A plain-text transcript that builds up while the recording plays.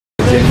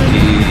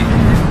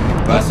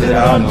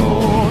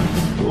passeranno.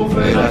 Oh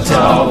bella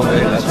ciao,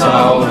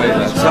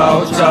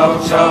 ciao,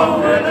 ciao,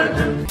 ciao.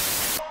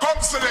 Oh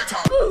shit.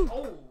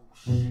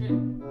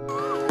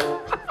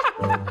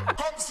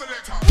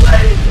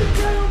 Ladies and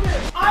gentlemen,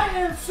 I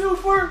am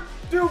super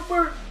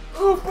duper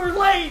uber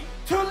late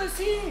to the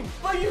scene,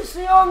 but you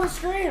see on the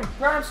screen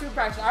Prime Super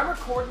Packs. I'm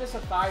recording this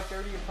at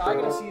 5:30. You're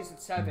probably gonna see this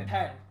at 7,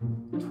 10,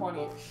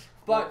 20.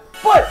 But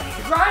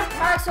Prime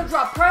Packs have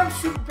dropped. Prime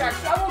Super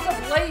Packs. I woke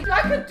up late.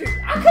 I could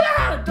have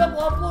had a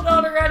double upload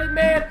on already,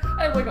 man.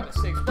 I didn't wake up at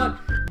 6, but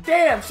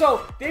damn.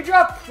 So they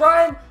dropped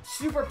Prime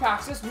Super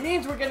Packs. This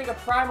means we're getting a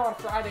Prime on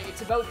Friday.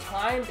 It's about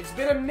time. It's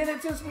been a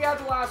minute since we had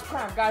the last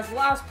Prime, guys. The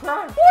last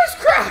Prime. Voice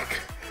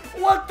crack.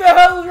 What the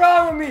hell is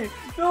wrong with me?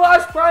 The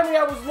last Prime we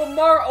had was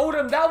Lamar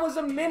Odom. That was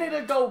a minute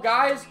ago,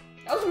 guys.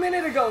 That was a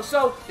minute ago.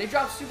 So they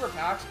dropped Super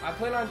Packs. I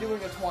plan on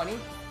doing a 20,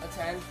 a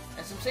 10,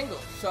 and some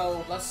singles.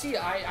 So let's see.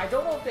 I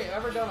don't know if they've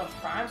ever done a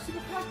Prime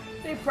Super Pack.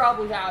 They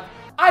probably have.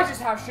 I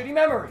just have shitty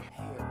memory.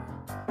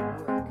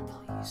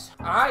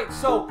 Alright,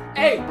 so,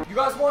 hey, you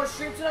guys want to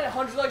stream tonight?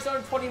 100 likes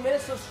under 20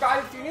 minutes.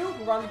 Subscribe if you're new.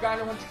 We're on the grind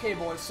to 100K,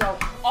 boys. So,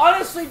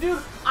 honestly,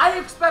 dude, I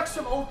expect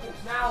some Opals.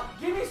 Now,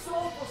 give me some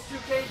Opals,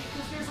 2K,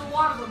 because there's a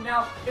lot of them.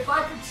 Now, if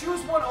I could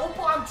choose one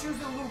Opal, I'm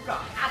choosing Luka.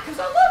 Because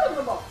I love him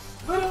the most.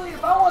 Literally,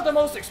 if I want the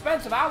most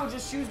expensive, I would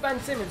just choose Ben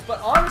Simmons.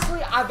 But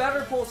honestly, I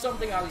better pull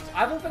something out of these.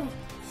 I've opened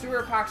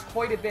Super Packs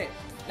quite a bit.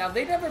 Now,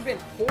 they've never been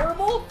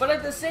horrible, but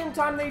at the same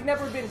time, they've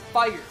never been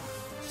fired.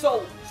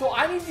 So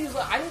I need these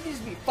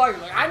to be fired.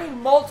 Like, I need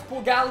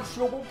multiple Galaxy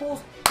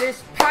Opals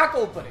this pack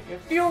opening. You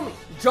feel me?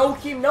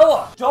 Joakim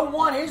Noah. Don't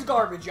want his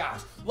garbage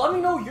ass. Let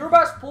me know your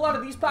best pull out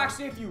of these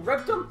packs if you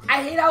ripped them.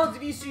 I hate how it's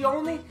VC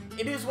only.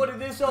 It is what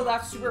it is, so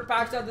that's Super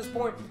Packs at this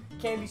point.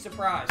 Can't be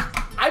surprised.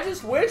 I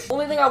just wish,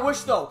 only thing I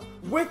wish though,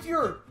 with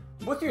your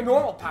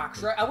normal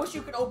packs, right? I wish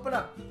you could open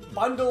up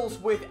bundles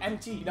with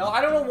MT. You know, I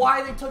don't know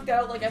why they took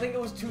that out. Like, I think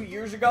it was 2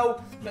 years ago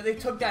that they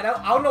took that out.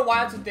 I don't know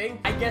why it's a thing.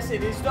 I guess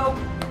it is though.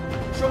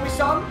 Show me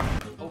some.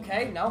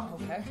 Okay, no,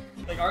 okay.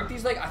 Like, aren't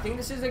these like, I think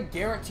this is a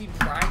guaranteed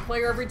Prime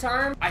player every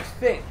time. I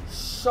think.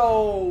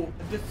 So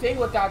the thing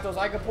with that though is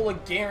I could pull a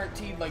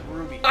guaranteed like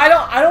Ruby. I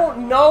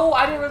don't know.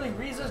 I didn't really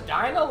read this.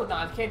 Dino?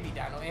 No, it can't be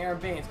Dino. Aaron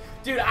Baines.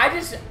 Dude,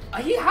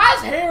 he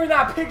has hair in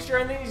that picture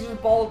and then he's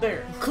just bald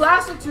there.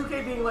 Classic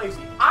 2K being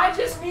lazy. I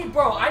just need,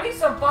 bro, I need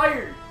some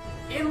fire.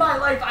 In my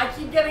life, I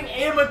keep getting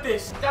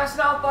amethyst. That's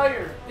not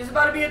fire. This is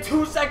about to be a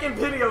 2-second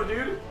video,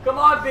 dude. Come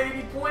on,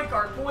 baby. Point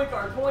guard, point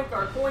guard, point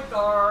guard, point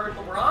guard.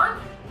 LeBron?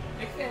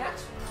 Big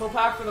fans. So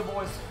pack for the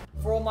boys.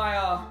 For all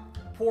my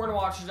porn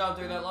watchers out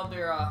there that love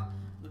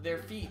their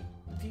feet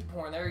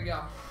porn. There you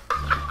go.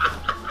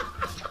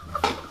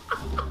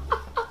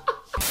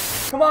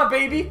 Come on,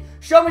 baby.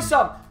 Show me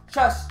some.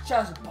 Chest.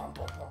 Bum, bum,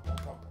 bum, bum,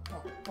 bum,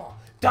 bum, bum.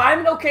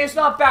 Diamond, okay, it's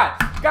not bad.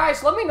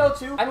 Guys, let me know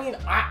too. I mean,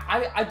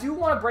 I do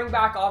want to bring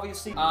back,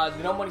 obviously, the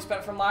no money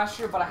spent from last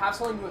year, but I have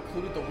something to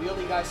include the wheel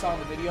you guys saw in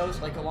the videos,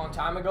 like a long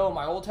time ago in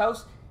my old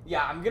house.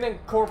 Yeah, I'm going to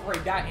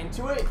incorporate that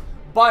into it.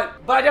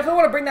 But I definitely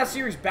want to bring that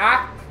series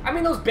back. I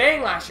mean, those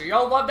bang last year.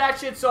 Y'all love that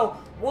shit, so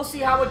we'll see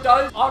how it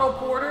does. Auto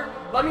Porter.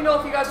 Let me know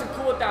if you guys are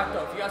cool with that,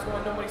 though. If you guys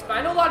want to know money spent.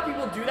 I know a lot of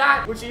people do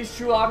that, which is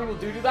true. A lot of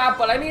people do that.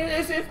 But, I mean,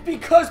 it's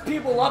because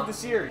people love the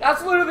series.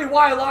 That's literally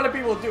why a lot of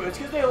people do it. It's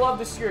because they love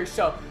the series.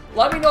 So,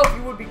 let me know if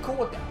you would be cool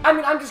with that. I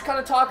mean, I'm just kind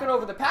of talking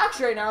over the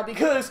packs right now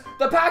because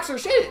the packs are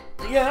shit.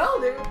 You know?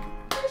 They're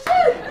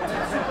shit.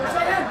 Super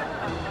Saiyan.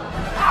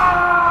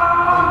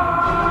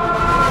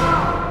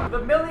 The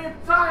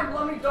millionth time,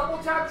 let me double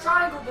tap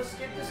triangle to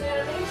skip this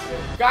animation.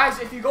 Guys,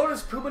 if you go to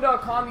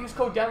Puma.com, use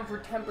code DEM for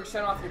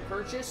 10% off your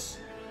purchase.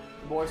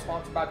 The boy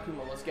sponsored by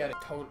Puma. Let's get it.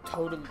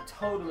 Totally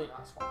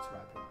not sponsored by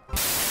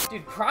Puma.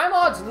 Dude, Prime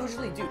odds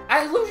usually, dude.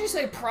 I usually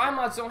say Prime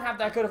odds don't have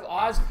that good of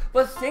odds,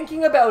 but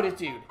thinking about it,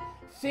 dude.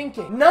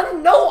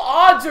 No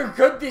odds are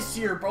good this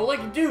year, bro.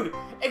 Like, dude,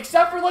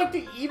 except for like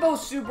the Evo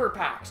Super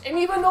Packs. And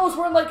even those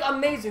weren't like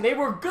amazing. They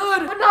were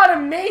good, but not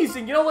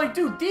amazing. You know, like,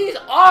 dude, these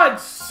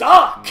odds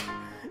suck.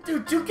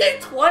 Dude,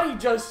 2K20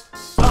 just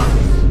sucks.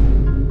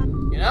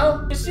 You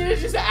know? This shit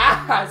is just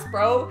ass,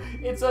 bro.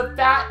 It's a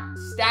fat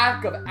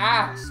stack of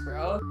ass,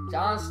 bro.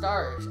 John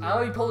Stars. I'm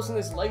gonna be posting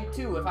this late,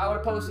 too. If I would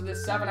have posted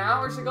this 7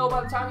 hours ago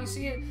by the time you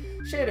see it,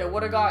 shit, it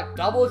would have got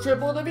double,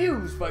 triple the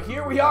views. But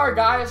here we are,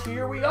 guys.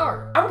 Here we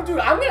are. I'm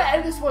gonna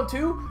edit this one,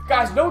 too.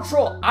 Guys, no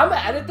troll. I'm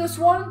gonna edit this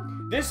one.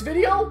 This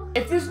video,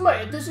 if this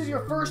is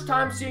your first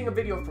time seeing a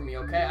video from me,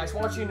 okay? I just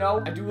want you to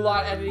know, I do a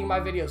lot of editing my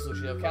videos,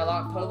 okay?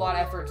 Put a lot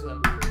of effort into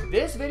them.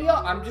 This video,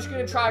 I'm just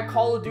gonna try a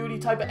Call of Duty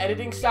type of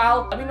editing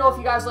style. Let me know if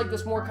you guys like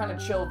this more kind of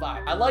chill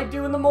vibe. I like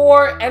doing the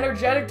more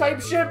energetic type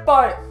shit,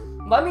 but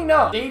let me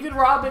know. David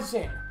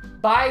Robinson,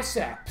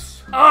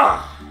 biceps.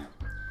 I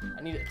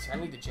need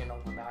the gin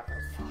on the back.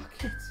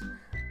 Fuck it,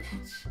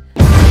 bitch.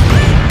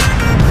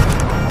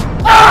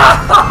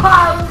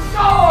 Let's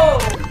go!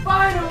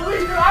 Finally,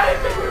 dude, I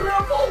didn't think we were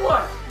gonna pull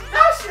one.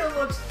 That shit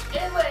looks,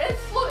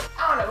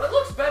 I don't know, it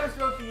looks better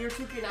throughout the year.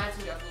 2K19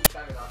 definitely looks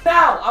better though.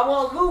 Now, I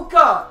want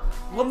Luka,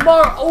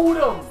 Lamar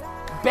Odom,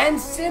 Ben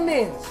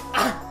Simmons,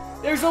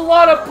 There's a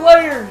lot of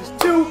players.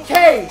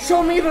 2K.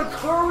 Show me the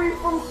Curry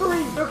from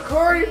 3. The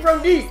Curry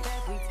from deep.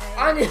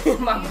 I need,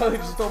 my brother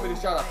just told me to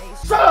shut up.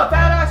 Shut up,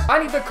 badass. I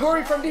need the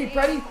Curry from deep.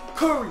 Ready?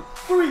 Curry.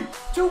 3,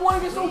 2, 1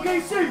 against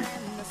OKC.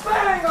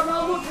 Bang, I'm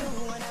not looking.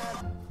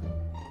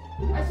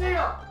 I see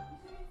ya.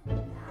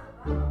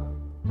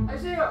 I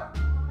see ya.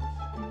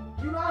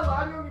 You know how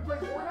loud you when you play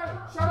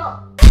Fortnite? Shut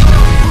up.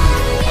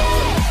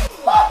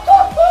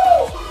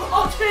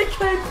 I'll take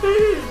KP.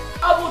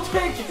 I will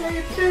take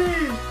KP.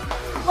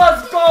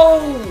 Let's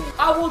go.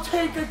 I will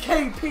take a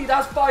KP.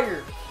 That's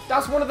fire.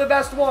 That's one of the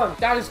best ones.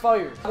 That is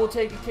fire. I will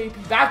take a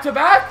KP. Back to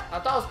back? I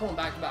thought I was pulling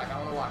back to back. I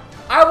don't know why.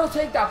 I will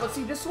take that. But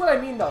see, this is what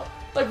I mean though.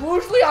 Like,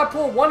 usually I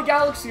pull one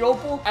Galaxy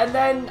Opal, and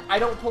then I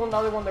don't pull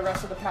another one the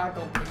rest of the pack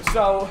open.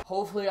 So,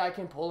 hopefully I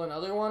can pull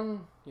another one,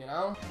 you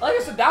know? Like I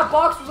said, that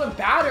box wasn't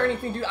bad or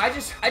anything, dude. I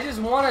just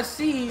want to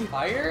see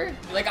fire.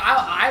 Like,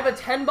 I have a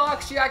 10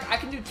 box here. I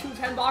can do 2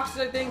 10 boxes,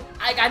 I think.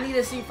 I need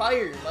to see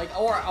fire. Like,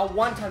 or a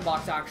 1 10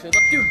 box, actually.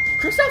 Dude,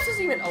 Kristaps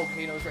isn't even... Oh,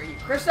 Kano's right here.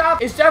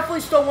 Kristaps is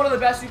definitely still one of the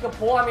best you can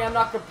pull. I mean, I'm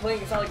not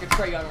complaining. It's not like a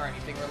Trae Young or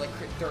anything, or like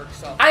Dirk,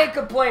 so I ain't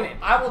complaining.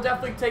 I will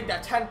definitely take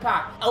that 10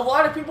 pack. A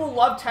lot of people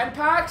love 10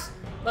 packs.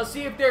 Let's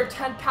see if they're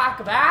 10 pack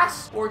of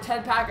ass or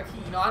 10 pack of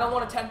heat. You know, I don't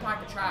want a 10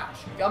 pack of trash.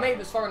 If y'all made it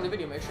this far in the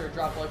video, make sure to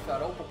drop a like for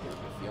that Opal. You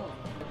feel me?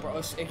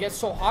 Bro, it gets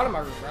so hot in my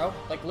room, bro.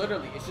 Like,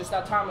 literally, it's just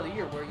that time of the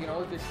year where, you know,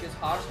 it just gets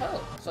hot as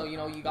hell. So, you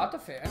know, you got the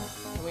fan.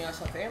 Can we have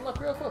some fan look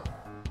real quick?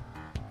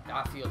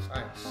 That feels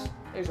nice.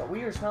 There's a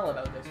weird smell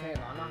about this fan,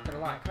 though. I'm not gonna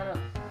lie. Kind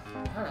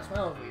of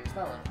smells weird.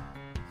 Smell it.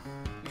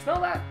 You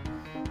smell that?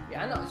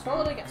 Yeah, I know.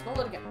 Smell it again.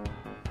 Smell it again.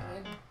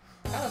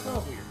 Kind of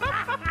smells weird.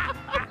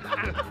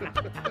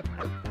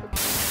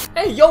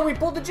 Hey, yo, we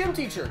pulled the gym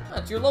teacher.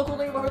 That's your local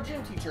neighborhood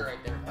gym teacher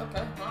right there.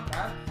 Okay, not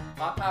bad.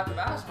 Hot pack of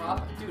ass,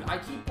 Rob. Dude, I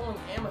keep pulling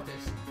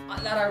amethyst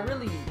that I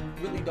really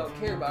don't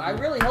care about. I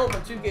really hope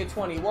in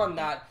 2K21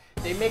 that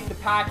they make the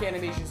pack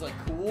animations like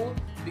cool,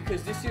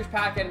 because this year's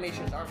pack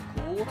animations aren't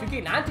cool.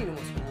 2K19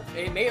 was cool.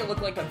 It made it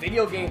look like a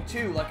video game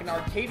too, like an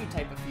arcadey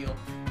type of feel.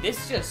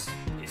 This just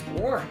is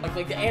boring.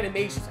 Like the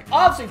animations, like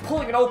obviously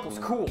pulling an opal's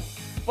cool,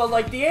 but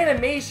like the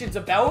animations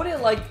about it,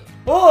 like,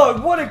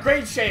 oh, what a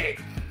great shake.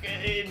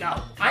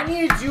 No. I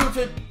need you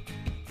to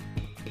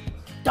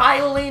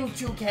dial in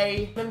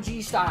 2K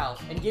MG style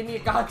and give me a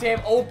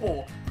goddamn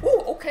opal.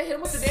 Ooh, okay, hit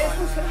him with the dance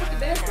moves, hit him with the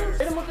dance moves,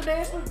 hit him with the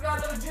dance moves. We got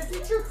another gym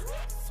teacher.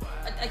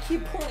 I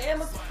keep pulling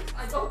amethyst.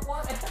 I don't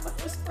want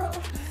amethyst, bro.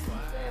 Damn.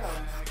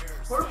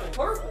 Purple,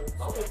 purple.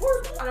 Oh,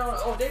 purple. I don't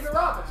know. Oh, David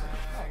Robinson.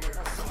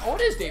 Oh,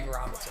 it is David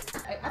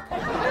Robinson. I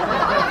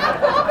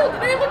pulled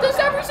an amethyst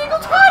every single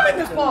time in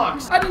this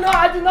box. I did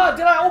not.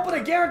 Did I open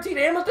a guaranteed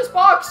amethyst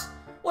box?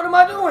 What am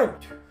I doing?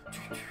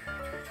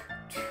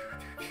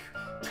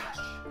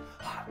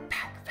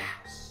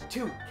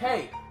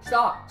 2K,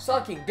 stop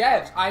sucking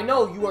devs. I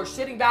know you are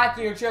sitting back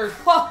in your chairs.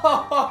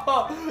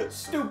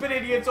 Stupid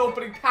idiots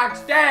opening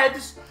packs.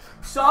 Devs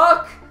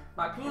suck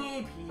my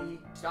PP.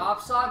 Stop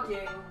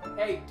sucking.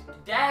 Hey,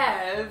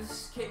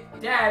 devs,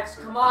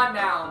 come on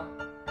now.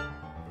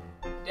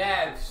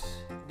 Devs,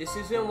 this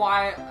isn't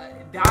why.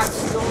 That's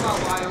still not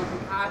why I open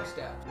packs,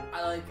 devs.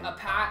 I like a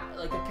pack,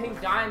 like a pink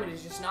diamond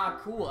is just not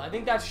cool. I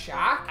think that's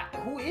Shaq.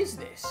 Who is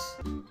this?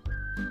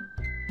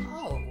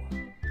 Oh.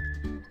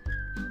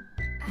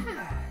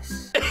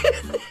 Ass.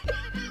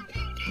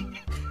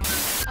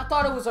 I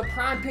thought it was a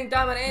prime pink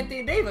diamond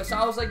Anthony Davis.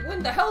 I was like,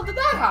 when the hell did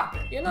that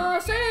happen? You know what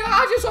I'm saying?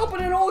 I just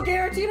opened an old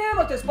guaranteed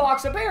amethyst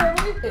box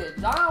apparently.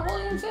 Zion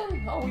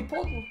Williamson. Oh, we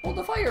pulled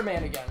the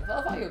fireman again.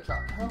 The fire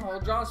truck.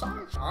 Oh, John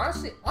Starks.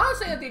 Honestly,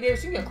 Anthony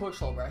Davis, you can get quick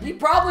sold, bro. He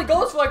probably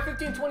goes for like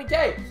 15,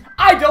 20K.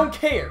 I don't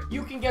care.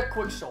 You can get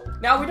quick sold.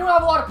 Now, we don't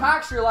have a lot of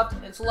packs here left.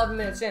 It's 11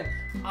 minutes in.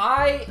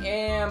 I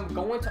am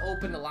going to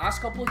open the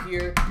last couple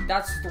here.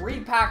 That's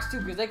 3 packs too,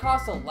 because they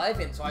cost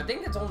 11. So I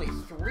think it's only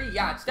 3.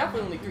 Yeah, it's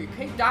definitely only 3.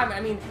 Pink diamond.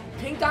 I mean,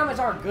 pink diamonds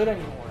aren't good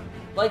anymore.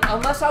 Like,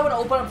 unless I would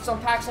open up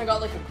some packs and I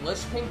got like a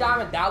glitch pink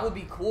diamond, that would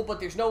be cool. But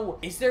there's no.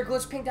 Is there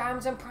glitch pink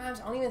diamonds and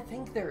primes? I don't even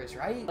think there is,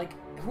 right? Like,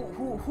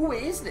 who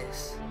is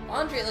this?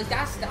 Andre, like,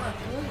 that's not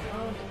good.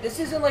 This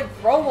isn't like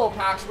promo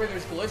packs where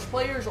there's glitch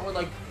players or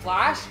like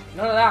flash.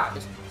 None of that.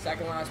 Just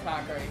second last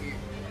pack right here.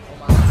 Oh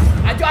my God.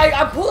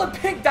 I'm pulling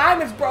pink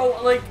diamonds,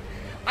 bro. Like,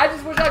 I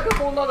just wish I could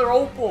pull another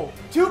opal.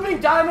 2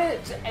 pink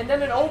diamonds and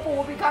then an opal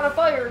will be kind of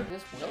fire. Is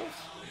this Wills?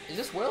 Is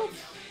this Wills?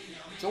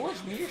 George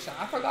Peterson.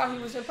 I forgot he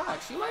was in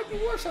packs. He might be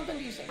worth something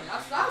decent.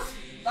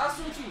 That's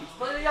some cheese.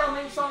 Play the Yao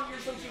Ming song,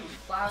 here's some cheese.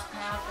 Last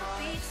pack.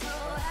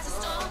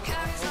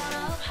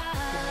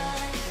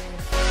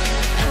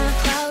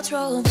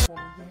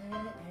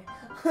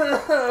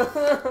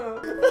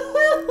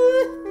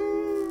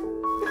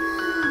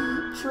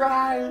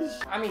 Trash.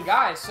 I mean,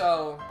 guys,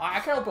 so I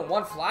can open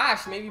 1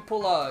 flash. Maybe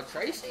pull a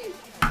Tracy.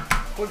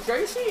 Quick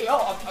Tracy?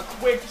 Oh, a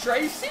quick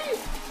Tracy?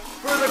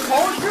 For the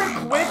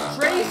culture, quick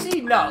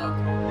Tracy? No.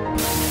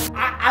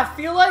 I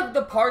feel like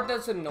the part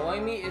that's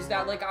annoying me is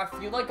that, like, I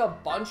feel like a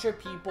bunch of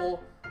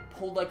people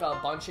pulled like a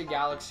bunch of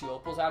Galaxy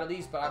Opals out of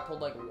these, but I pulled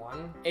like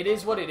one. It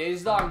is what it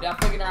is though. I'm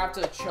definitely gonna have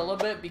to chill a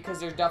bit because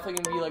there's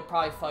definitely gonna be like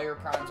probably fire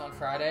primes on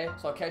Friday.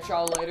 So I'll catch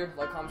y'all later.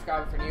 Like, comment,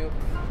 subscribe for new.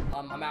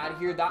 I'm out of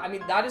here.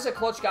 That is a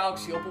clutch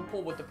Galaxy Opal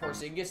pull with the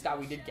Porzingis that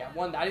we did get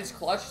one. That is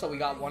clutch, so we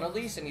got one at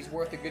least, and he's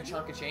worth a good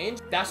chunk of change.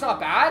 That's not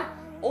bad.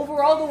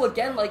 Overall though,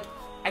 again, like,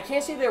 I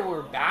can't say they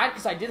were bad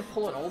because I did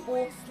pull an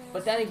Opal,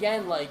 but then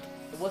again, like,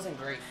 it wasn't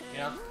great, you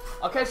know?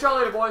 I'll catch y'all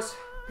later, boys.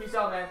 Peace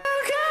out, man.